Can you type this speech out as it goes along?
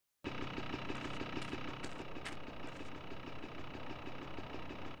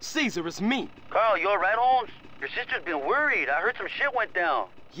Caesar, it's me. Carl, you alright, Holmes? Your sister's been worried. I heard some shit went down.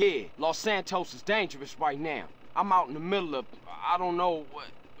 Yeah, Los Santos is dangerous right now. I'm out in the middle of, I don't know,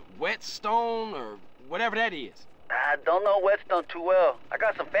 Whetstone or whatever that is. I don't know Whetstone too well. I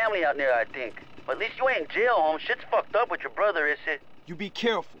got some family out there, I think. But at least you ain't in jail, Holmes. Shit's fucked up with your brother, is it? You be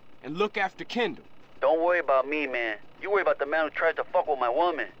careful and look after Kendall. Don't worry about me, man. You worry about the man who tries to fuck with my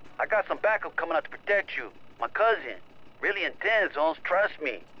woman. I got some backup coming out to protect you. My cousin. Really intense, Holmes. Trust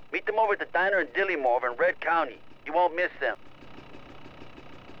me. Meet them over at the diner in Dillimore over in Red County. You won't miss them.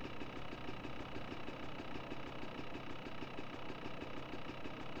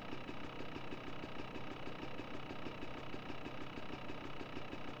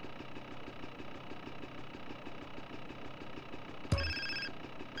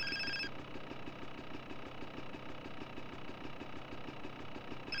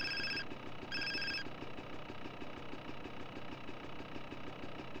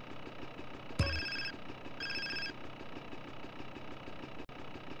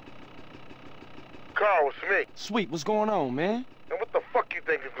 Carl, it's me. Sweet, what's going on, man? And what the fuck you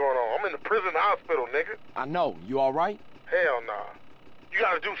think is going on? I'm in the prison hospital, nigga. I know. You all right? Hell nah. You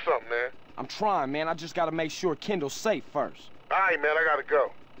gotta do something, man. I'm trying, man. I just gotta make sure Kendall's safe first. All right, man, I gotta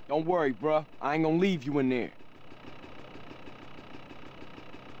go. Don't worry, bruh. I ain't gonna leave you in there.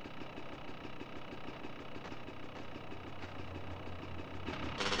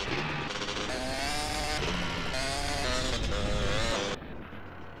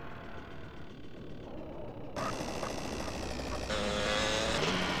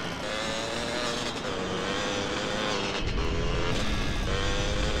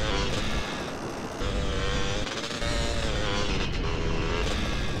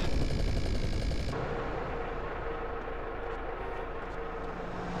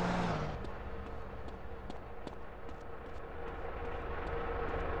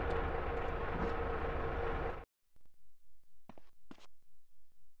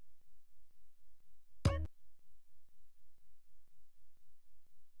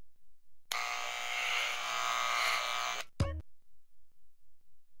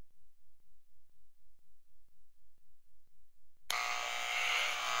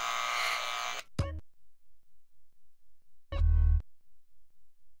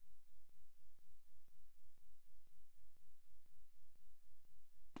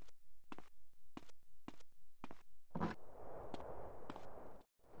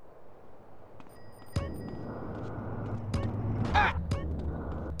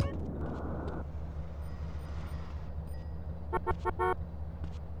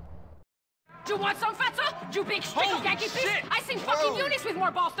 You want some, fatso? You big streak of Yankee piece? I seen fucking unis with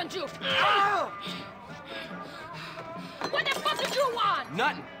more balls than you. What the fuck did you want?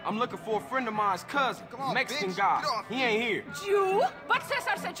 Nothing. I'm looking for a friend of mine's cousin, on, Mexican bitch. guy. Get off He ain't here. You? But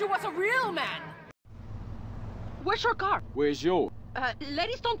Cesar said you was a real man. Where's your car? Where's yours?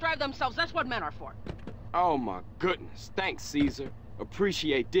 Ladies don't drive themselves. That's what men are for. Oh my goodness. Thanks, Caesar.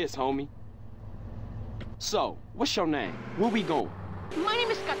 Appreciate this, homie. So, what's your name? Where we going? My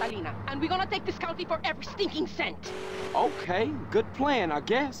name is Catalina, and we're gonna take this county for every stinking cent. Okay, good plan, I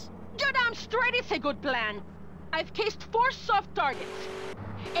guess. You're damn straight it's a good plan. I've cased 4 soft targets.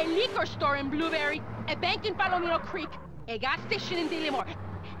 A liquor store in Blueberry, a bank in Palomino Creek, a gas station in Dillimore,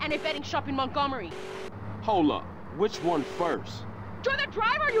 and a betting shop in Montgomery. Hold up. Which one first? You're the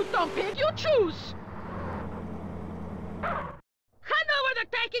driver, you dumb pig. You choose. Hand over the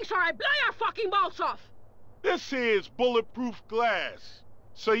takings or I blow your fucking balls off. This here is bulletproof glass.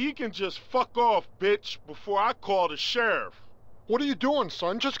 So you can just fuck off, bitch, before I call the sheriff. What are you doing,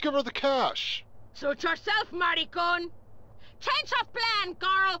 son? Just give her the cash. Suit yourself, maricon. Change of plan,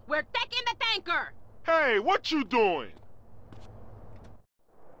 Carl. We're taking the tanker. Hey, what you doing?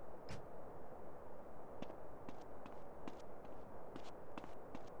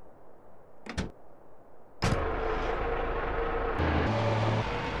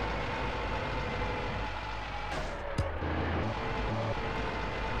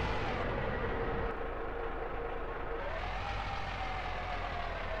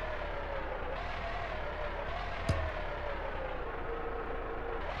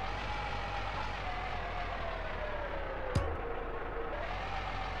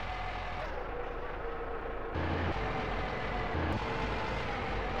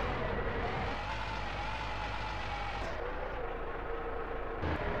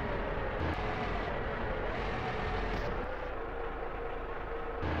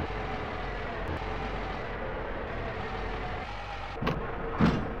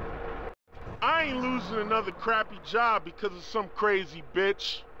 I ain't losing another crappy job because of some crazy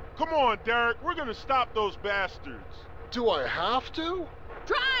bitch. Come on, Derek, we're gonna stop those bastards. Do I have to?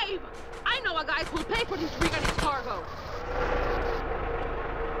 Drive! I know a guy who'll pay for this rig and its cargo.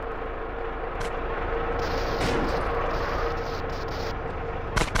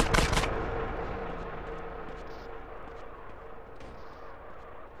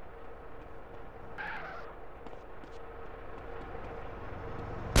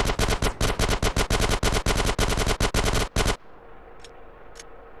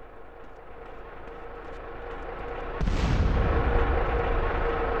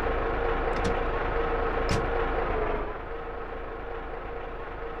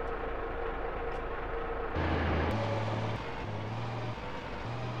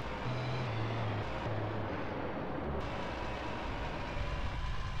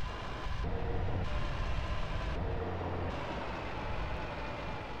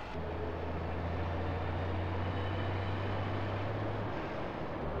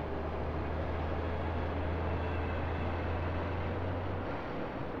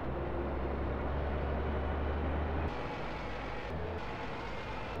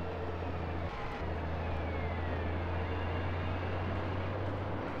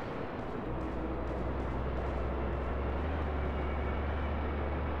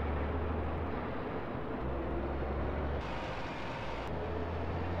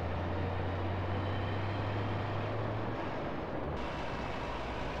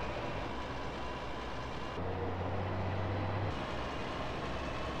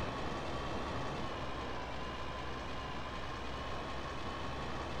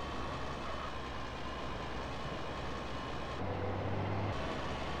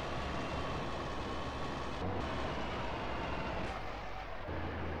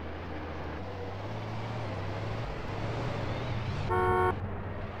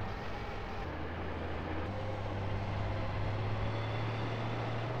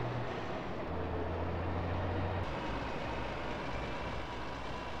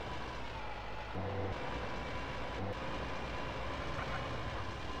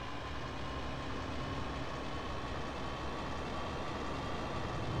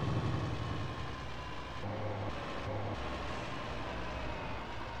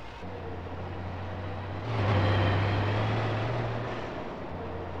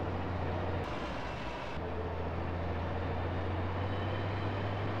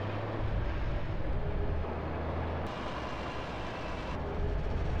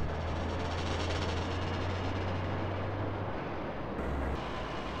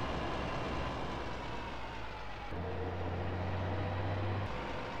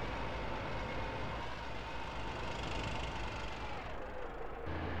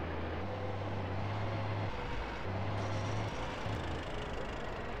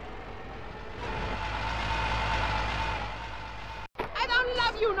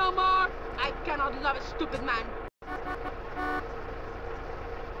 You no more! I cannot love a stupid man.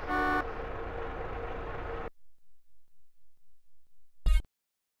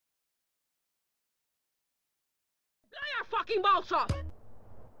 Blow your fucking balls off!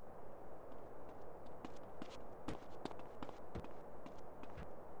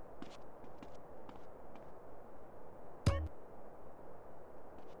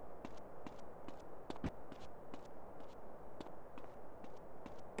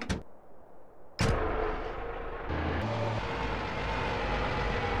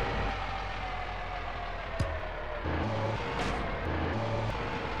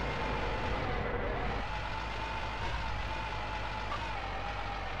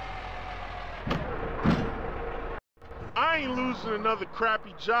 I ain't losing another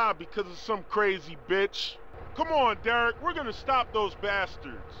crappy job because of some crazy bitch. Come on, Derek, we're gonna stop those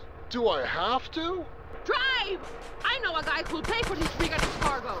bastards. Do I have to? Drive! I know a guy who'll pay for this rig and its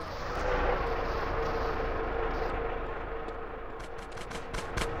cargo.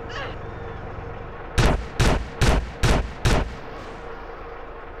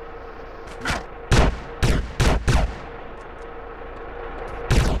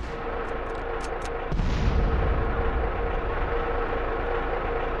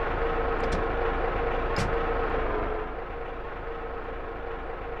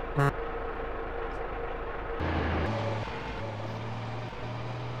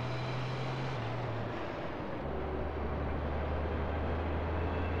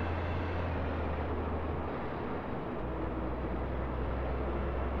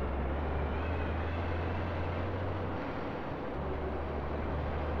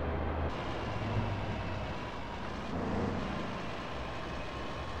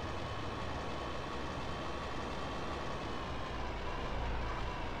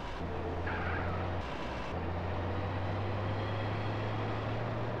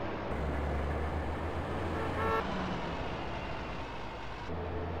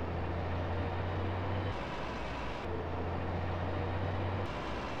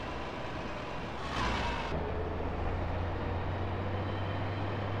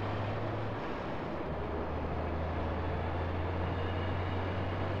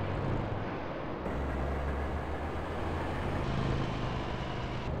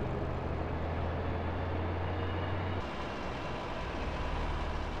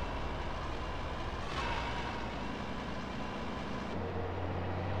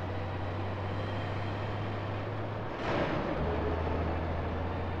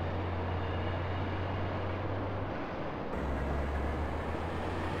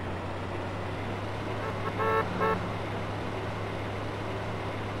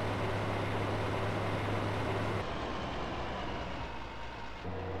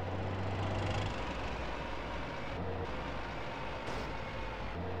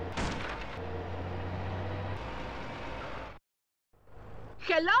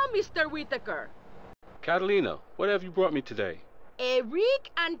 Hello, Mr. Whitaker. Catalina, what have you brought me today? A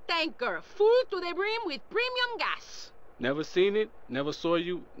rig and tanker full to the brim with premium gas. Never seen it, never saw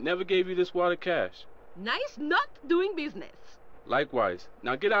you, never gave you this wad of cash. Nice not doing business. Likewise.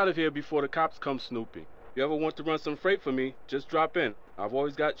 Now get out of here before the cops come snooping. If you ever want to run some freight for me, just drop in. I've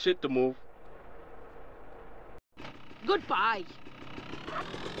always got shit to move. Goodbye.